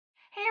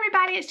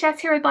everybody, it's Jess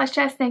here with Bless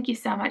Jess. Thank you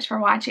so much for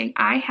watching.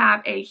 I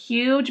have a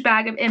huge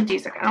bag of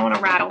empties. I don't want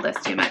to rattle this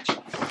too much.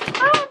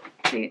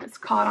 See, it's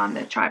caught on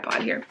the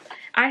tripod here.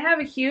 I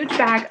have a huge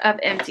bag of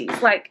empties.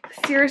 Like,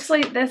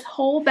 seriously, this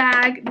whole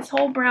bag, this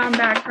whole brown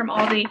bag from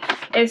Aldi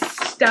is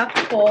stuffed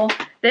full.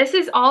 This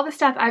is all the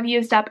stuff I've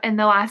used up in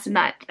the last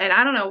month. And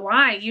I don't know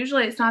why.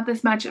 Usually it's not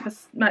this much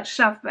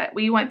stuff, but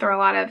we went through a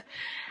lot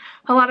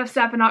of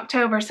stuff in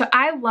October. So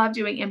I love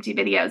doing empty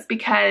videos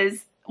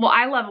because, well,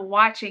 I love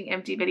watching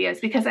empty videos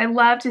because I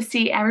love to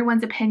see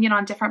everyone's opinion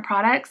on different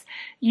products.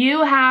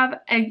 You have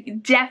a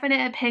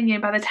definite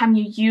opinion by the time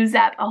you use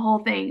up a whole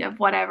thing of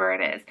whatever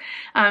it is.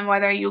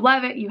 Whether you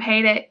love it, you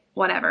hate it,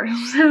 whatever.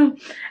 So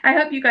I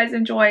hope you guys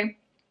enjoy.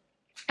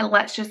 And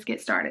let's just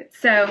get started.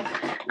 So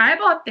I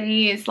bought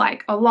these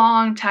like a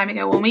long time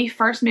ago when we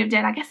first moved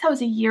in. I guess that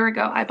was a year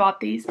ago I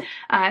bought these.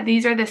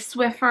 These are the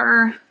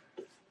Swiffer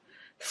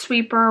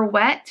Sweeper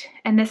Wet,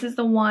 and this is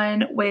the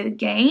one with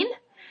Gain.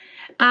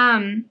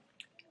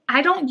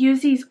 I don't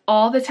use these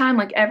all the time,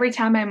 like every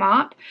time I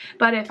mop,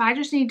 but if I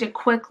just need to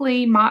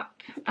quickly mop,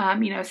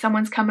 you know,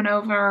 someone's coming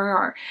over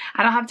or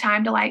I don't have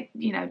time to, like,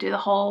 you know, do the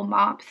whole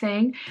mop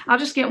thing, I'll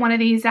just get one of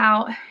these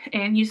out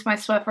and use my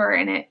Swiffer,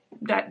 and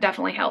that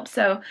definitely helps.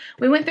 So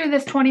we went through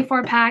this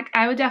 24 pack.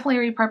 I would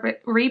definitely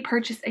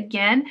repurchase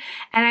again.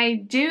 And I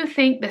do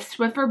think the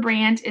Swiffer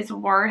brand is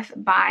worth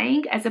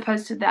buying as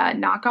opposed to the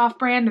knockoff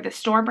brand or the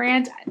store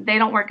brand. They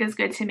don't work as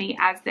good to me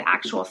as the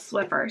actual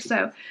Swiffer.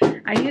 So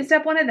I used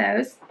up one of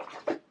those.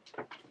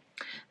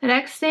 The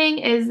next thing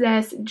is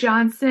this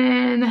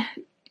Johnson's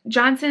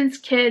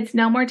Kids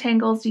No More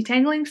Tangles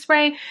Detangling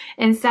Spray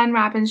and Sun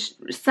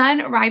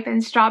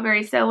Ripened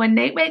Strawberry. So when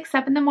Nate wakes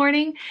up in the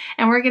morning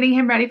and we're getting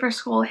him ready for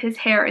school, his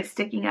hair is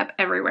sticking up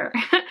everywhere.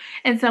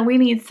 And so we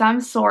need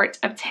some sort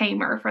of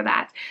tamer for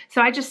that.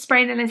 So I just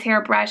sprayed in his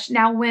hairbrush.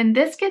 Now when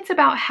this gets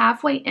about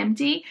halfway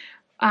empty,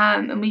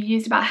 and we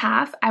used about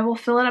half, I will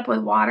fill it up with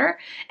water,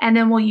 and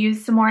then we'll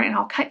use some more, and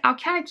I'll kind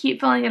of keep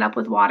filling it up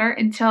with water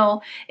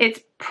until it's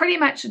pretty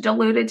much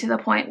diluted to the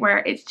point where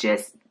it's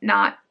just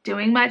not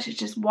doing much. It's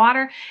just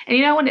water. And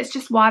you know, when it's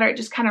just water, it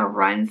just kind of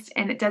runs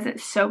and it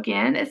doesn't soak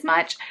in as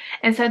much.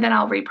 And so then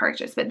I'll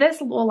repurchase. But this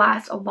will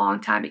last a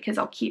long time because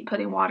I'll keep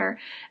putting water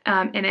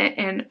in it,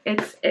 and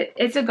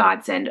it's a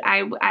godsend.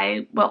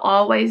 I will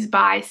always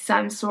buy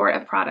some sort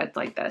of product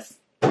like this.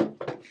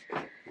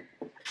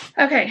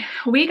 Okay,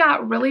 we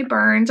got really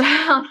burned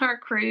on our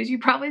cruise. You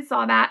probably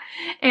saw that.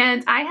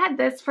 And I had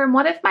this from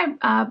one of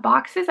my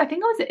boxes. I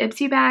think it was an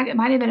Ipsy bag. It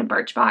might have been a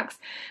Birchbox.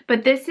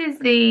 But this is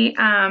the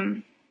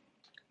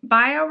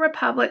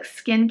BioRepublic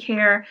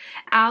Skincare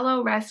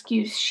Aloe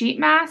Rescue Sheet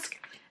Mask.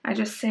 I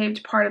just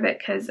saved part of it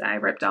because I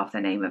ripped off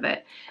the name of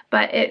it.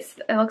 But it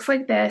looks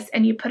like this,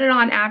 and you put it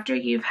on after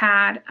you've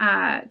had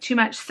too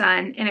much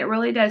sun, and it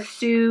really does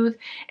soothe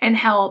and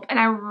help, and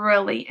I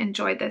really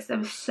enjoyed this. It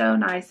was so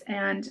nice,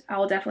 and I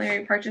will definitely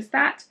repurchase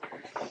that.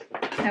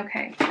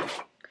 Okay.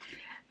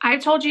 I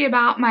told you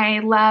about my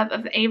love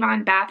of the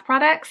Avon bath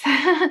products,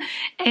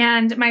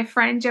 and my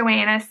friend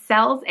Joanna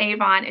sells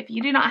Avon. If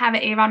you do not have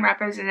an Avon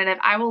representative,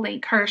 I will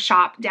link her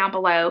shop down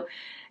below.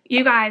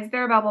 You guys,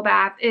 their bubble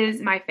bath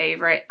is my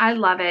favorite. I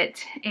love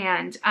it.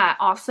 And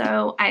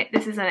also,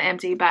 this isn't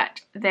empty, but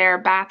their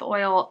bath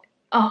oil,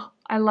 oh,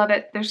 I love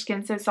it. Their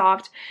skin's so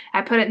soft.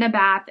 I put it in the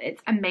bath.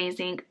 It's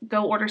amazing.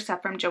 Go order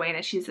stuff from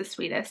Joanna. She's the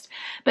sweetest.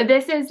 But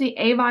this is the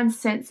Avon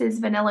Senses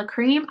Vanilla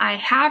Cream. I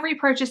have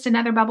repurchased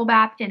another bubble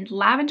bath in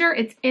lavender.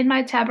 It's in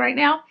my tub right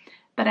now.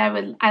 But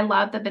I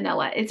love the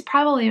vanilla. It's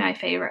probably my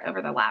favorite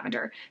over the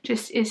lavender.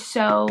 Just is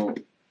so,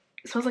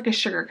 it smells like a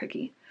sugar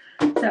cookie.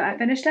 So I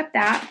finished up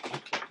that.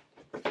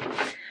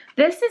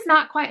 This is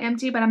not quite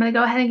empty, but I'm going to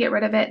go ahead and get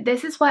rid of it.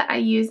 This is what I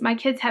use. My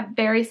kids have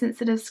very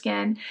sensitive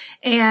skin,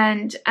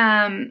 and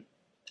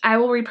I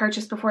will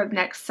repurchase before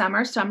next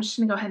summer, so I'm just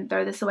going to go ahead and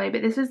throw this away.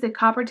 But this is the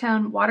Copper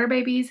Tone Water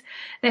Babies.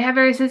 They have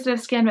very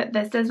sensitive skin, but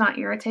this does not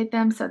irritate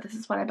them, so this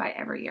is what I buy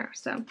every year.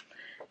 So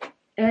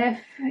if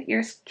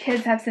your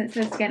kids have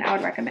sensitive skin, I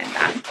would recommend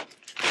that.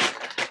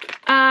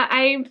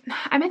 I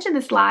mentioned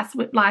this last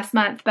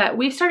month, but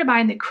we started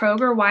buying the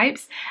Kroger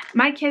wipes.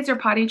 My kids are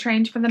potty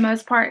trained for the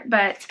most part,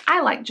 but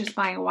I like just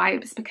buying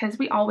wipes because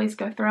we always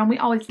go through them. We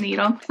always need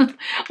them,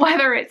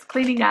 whether it's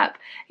cleaning up,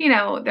 you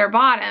know, their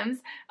bottoms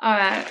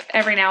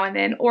every now and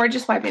then, or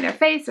just wiping their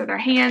face or their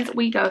hands.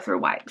 We go through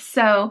wipes.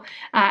 So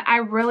I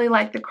really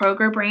like the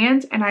Kroger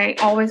brand, and I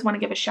always want to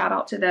give a shout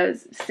out to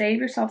those. Save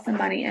yourself some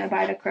money and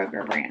buy the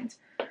Kroger brand.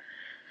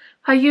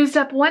 I used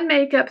up one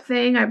makeup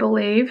thing, I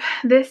believe.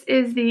 This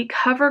is the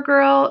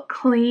CoverGirl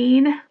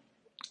Clean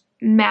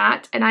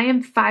Matte, and I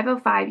am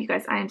 505, you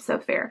guys. I am so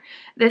fair.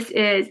 This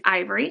is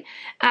Ivory.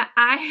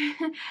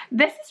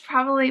 This is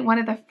probably one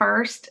of the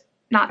first,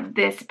 not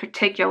this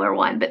particular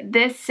one, but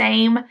this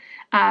same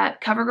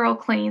CoverGirl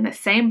Clean, the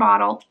same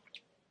bottle.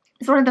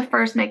 It's one of the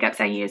first makeups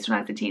I used when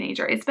I was a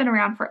teenager. It's been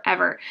around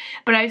forever,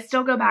 but I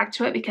still go back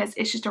to it because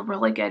it's just a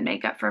really good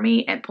makeup for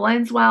me. It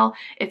blends well.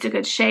 It's a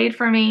good shade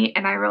for me,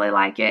 and I really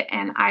like it,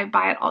 and I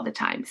buy it all the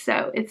time.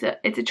 So it's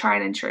a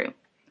tried and true,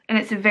 and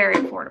it's very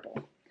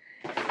affordable.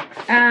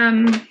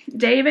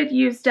 David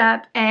used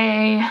up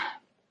a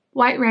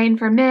White Rain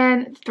for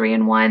Men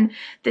 3-in-1.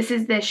 This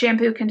is the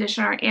shampoo,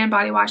 conditioner, and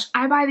body wash.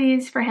 I buy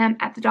these for him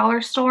at the dollar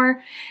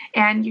store,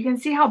 and you can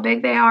see how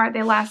big they are.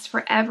 They last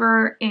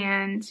forever,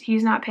 and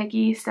he's not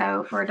picky,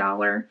 so for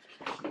 $1,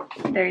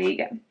 there you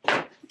go.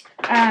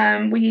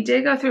 We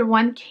did go through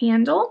one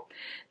candle.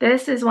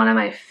 This is one of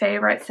my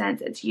favorite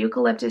scents. It's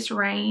Eucalyptus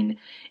Rain.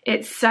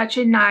 It's such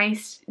a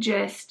nice,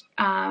 just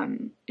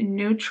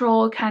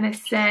neutral kind of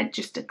scent,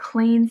 just a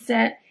clean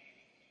scent.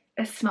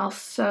 It smells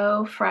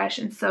so fresh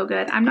and so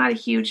good. I'm not a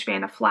huge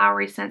fan of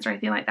flowery scents or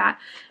anything like that,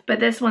 but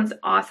this one's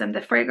awesome.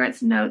 The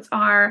fragrance notes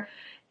are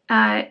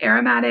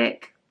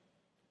aromatic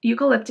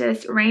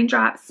eucalyptus,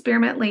 raindrops,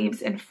 spearmint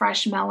leaves, and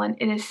fresh melon.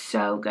 It is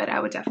so good. I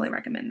would definitely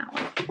recommend that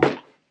one.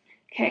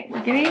 Okay,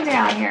 we're getting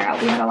down here.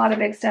 We had a lot of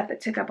big stuff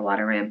that took up a lot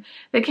of room.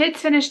 The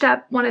kids finished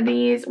up one of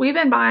these. We've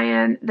been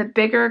buying the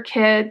bigger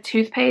kid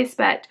toothpaste,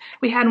 but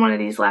we had one of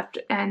these left,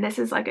 and this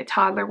is like a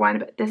toddler one,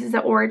 but this is the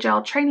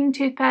Orajel training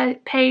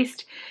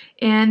toothpaste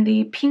in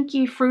the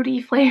pinky fruity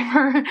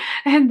flavor,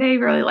 and they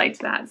really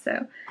liked that,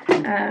 so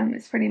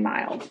it's pretty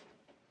mild.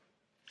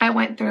 I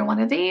went through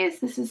one of these.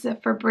 This is a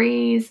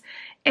Febreze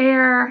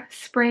Air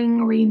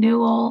Spring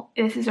Renewal.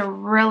 This is a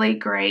really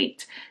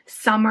great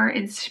summer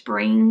and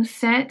spring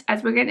scent.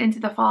 As we're getting into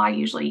the fall, I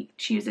usually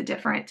choose a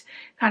different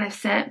kind of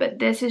scent, but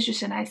this is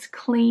just a nice,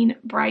 clean,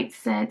 bright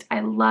scent. I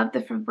love the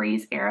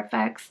Febreze Air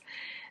Effects.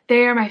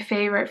 They are my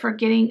favorite for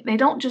getting, they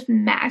don't just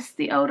mask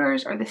the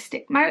odors or the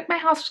stick. My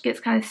house gets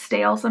kind of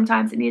stale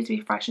sometimes. It needs to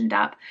be freshened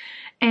up.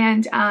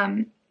 And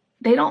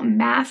they don't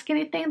mask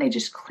anything. They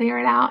just clear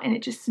it out and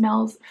it just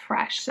smells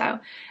fresh. So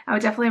I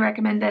would definitely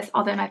recommend this,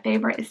 although my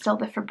favorite is still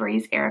the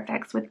Febreze Air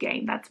Effects with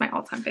Gain. That's my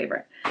all-time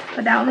favorite.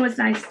 But that one was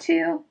nice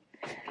too.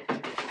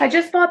 I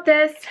just bought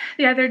this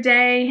the other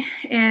day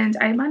and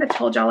I might have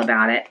told y'all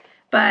about it,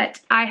 but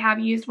I have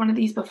used one of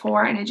these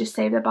before and I just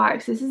saved the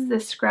box. This is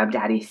the Scrub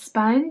Daddy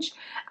Sponge.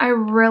 I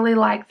really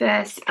like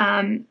this.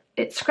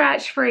 It's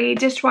scratch free,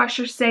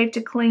 dishwasher safe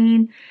to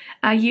clean.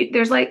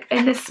 There's like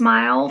in the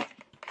Smile,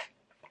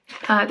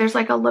 there's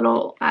like a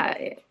little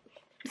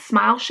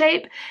smile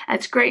shape.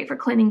 It's great for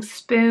cleaning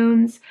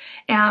spoons.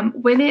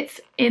 When it's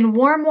in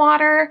warm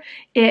water,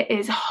 it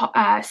is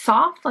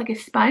soft like a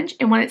sponge,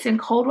 and when it's in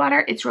cold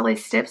water, it's really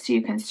stiff so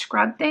you can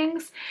scrub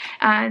things.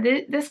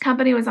 This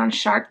company was on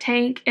Shark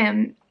Tank,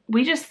 and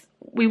we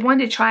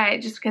wanted to try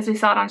it just because we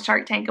saw it on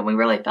Shark Tank, and we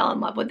really fell in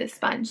love with this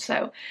sponge.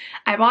 So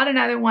I bought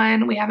another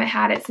one. We haven't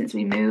had it since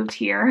we moved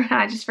here.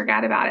 I just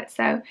forgot about it,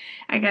 so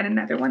I got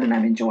another one, and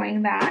I'm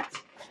enjoying that.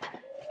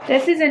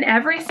 This is in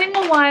every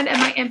single one of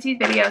my Empties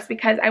videos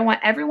because I want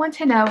everyone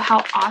to know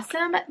how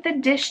awesome the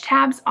dish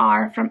tabs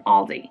are from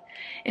Aldi.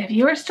 If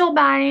you are still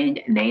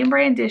buying name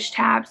brand dish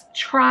tabs,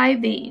 try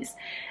these.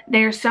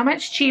 They are so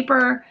much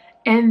cheaper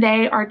and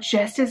they are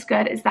just as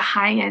good as the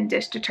high-end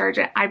dish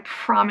detergent. I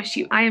promise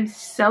you, I am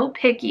so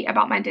picky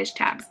about my dish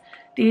tabs.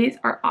 These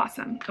are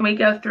awesome. And we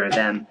go through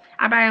them.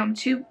 I buy them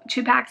two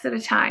packs at a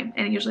time,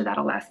 and usually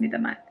that'll last me the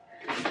month.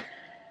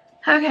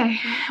 Okay,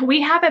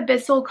 we have a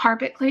Bissell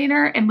carpet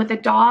cleaner, and with a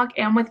dog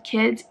and with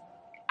kids,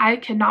 I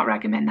could not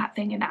recommend that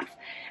thing enough.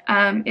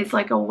 It's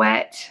like a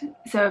wet,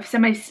 so if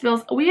somebody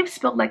spills, we have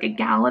spilled like a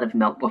gallon of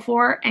milk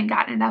before and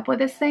gotten it up with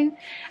this thing.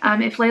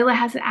 If Layla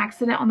has an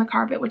accident on the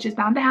carpet, which is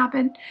bound to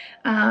happen,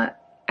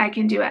 I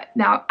can do it.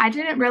 Now, I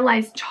didn't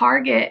realize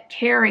Target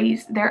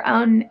carries their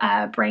own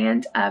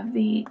brand of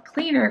the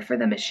cleaner for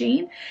the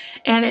machine,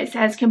 and it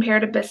says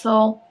compared to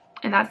Bissell.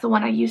 And that's the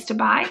one I used to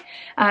buy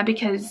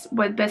because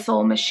with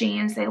Bissell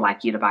machines, they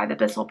like you to buy the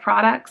Bissell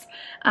products.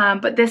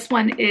 But this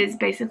one is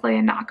basically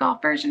a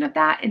knockoff version of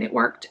that, and it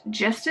worked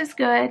just as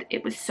good.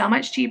 It was so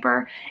much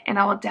cheaper, and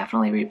I will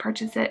definitely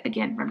repurchase it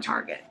again from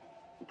Target.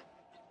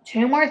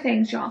 Two more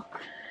things, y'all.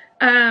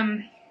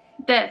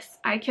 This,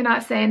 I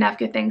cannot say enough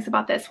good things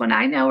about this. When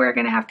I know we're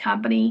going to have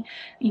company,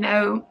 you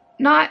know,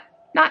 not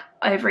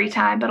every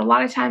time, but a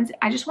lot of times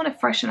I just want to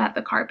freshen up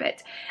the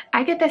carpet.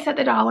 I get this at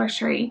the Dollar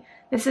Tree.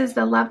 This is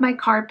the Love My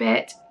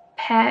Carpet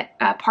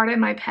Pardon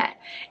My Pet.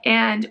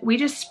 And we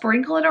just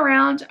sprinkle it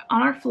around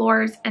on our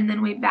floors and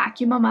then we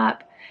vacuum them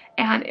up,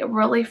 and it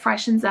really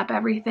freshens up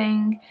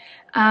everything.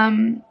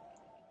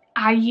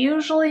 I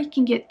usually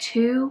can get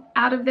 2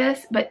 out of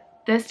this, but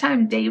this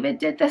time David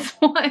did this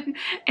one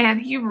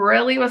and he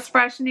really was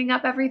freshening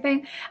up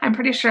everything. I'm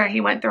pretty sure he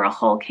went through a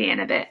whole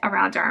can of it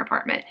around our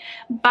apartment.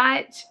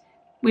 But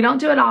we don't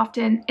do it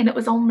often, and it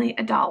was only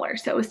 $1,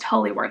 so it was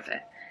totally worth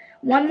it.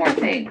 One more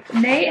thing.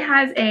 Nate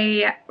has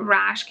a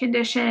rash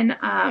condition.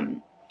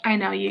 I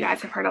know you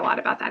guys have heard a lot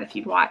about that if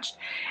you've watched.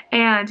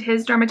 And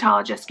his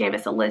dermatologist gave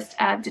us a list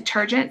of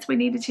detergents we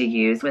needed to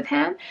use with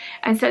him.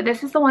 And so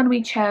this is the one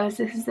we chose.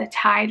 This is the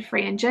Tide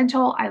Free and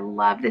Gentle. I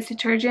love this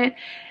detergent.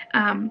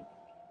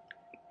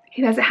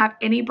 He doesn't have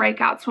any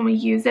breakouts when we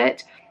use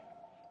it.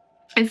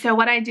 And so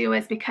what I do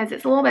is, because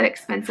it's a little bit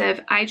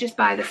expensive, I just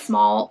buy the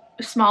small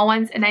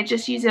ones and I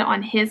just use it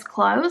on his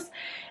clothes.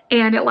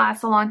 and it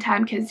lasts a long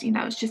time because, you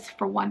know, it's just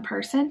for one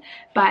person.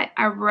 But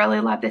I really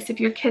love this. If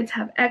your kids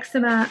have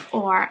eczema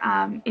or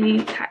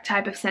any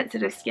type of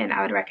sensitive skin,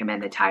 I would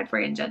recommend the Tide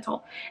Free and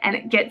Gentle. And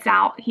it gets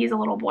out. He's a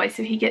little boy,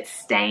 so he gets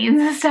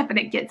stains and stuff, and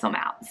it gets them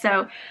out.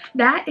 So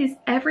that is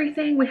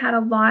everything. We had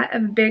a lot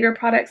of bigger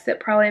products that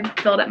probably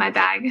filled up my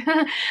bag.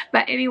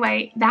 But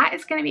anyway, that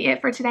is going to be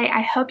it for today.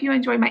 I hope you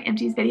enjoyed my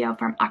Empties video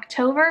from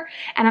October,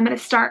 and I'm going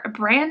to start a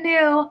brand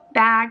new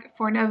bag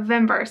for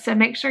November. So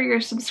make sure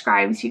you're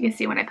subscribed so you can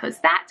see when I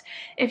post that.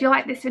 If you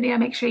like this video,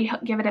 make sure you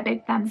give it a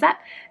big thumbs up.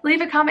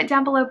 Leave a comment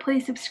down below.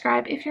 Please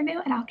subscribe if you're new,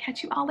 and I'll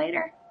catch you all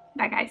later.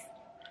 Bye, guys.